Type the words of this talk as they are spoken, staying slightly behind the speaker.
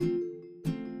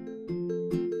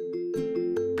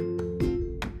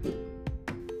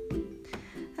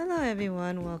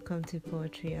everyone, welcome to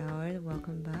Poetry Hour.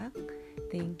 Welcome back.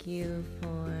 Thank you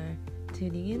for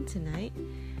tuning in tonight.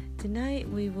 Tonight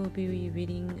we will be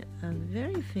reading a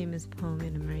very famous poem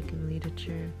in American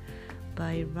literature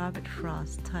by Robert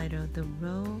Frost titled The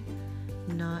Road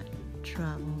Not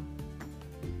Traveled.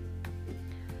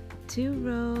 Two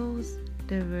roads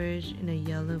diverged in a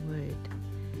yellow wood,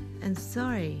 and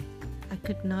sorry I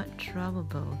could not travel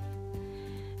both,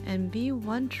 and be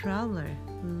one traveler.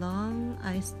 Long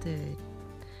I stood,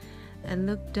 and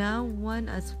looked down one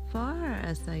as far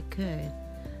as I could,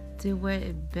 to where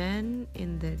it bent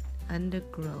in the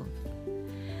undergrowth.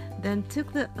 Then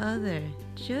took the other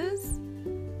just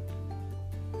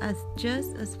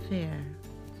as fair,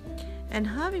 and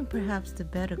having perhaps the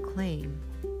better claim,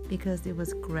 because it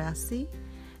was grassy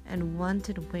and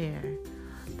wanted wear,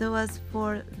 though as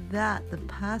for that the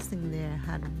passing there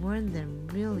had worn them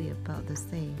really about the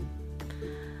same.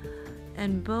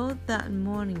 And both that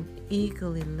morning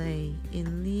eagerly lay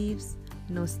in leaves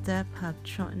no step had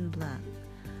trodden black.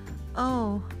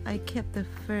 Oh, I kept the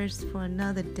first for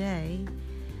another day,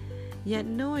 yet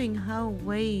knowing how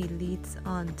way leads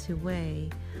on to way,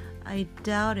 I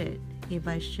doubted if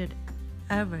I should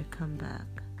ever come back.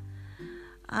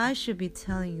 I should be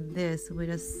telling this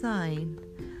with a sign,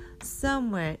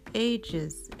 somewhere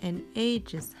ages and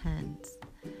ages hence.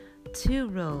 Two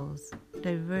roads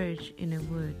diverged in a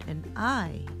wood, and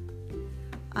I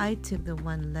took the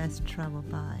one less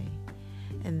traveled by,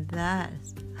 and that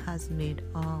has made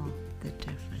all the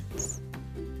difference.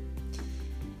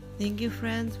 Thank you,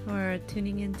 friends, for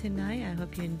tuning in tonight. I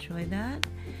hope you enjoyed that.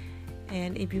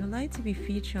 And if you would like to be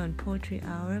featured on Poetry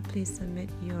Hour, please submit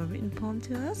your written poem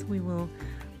to us. We will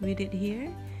read it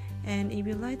here. And if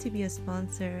you'd like to be a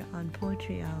sponsor on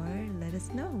Poetry Hour, let us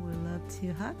know. We'd love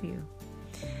to have you.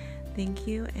 Thank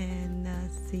you, and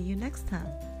see you next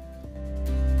time.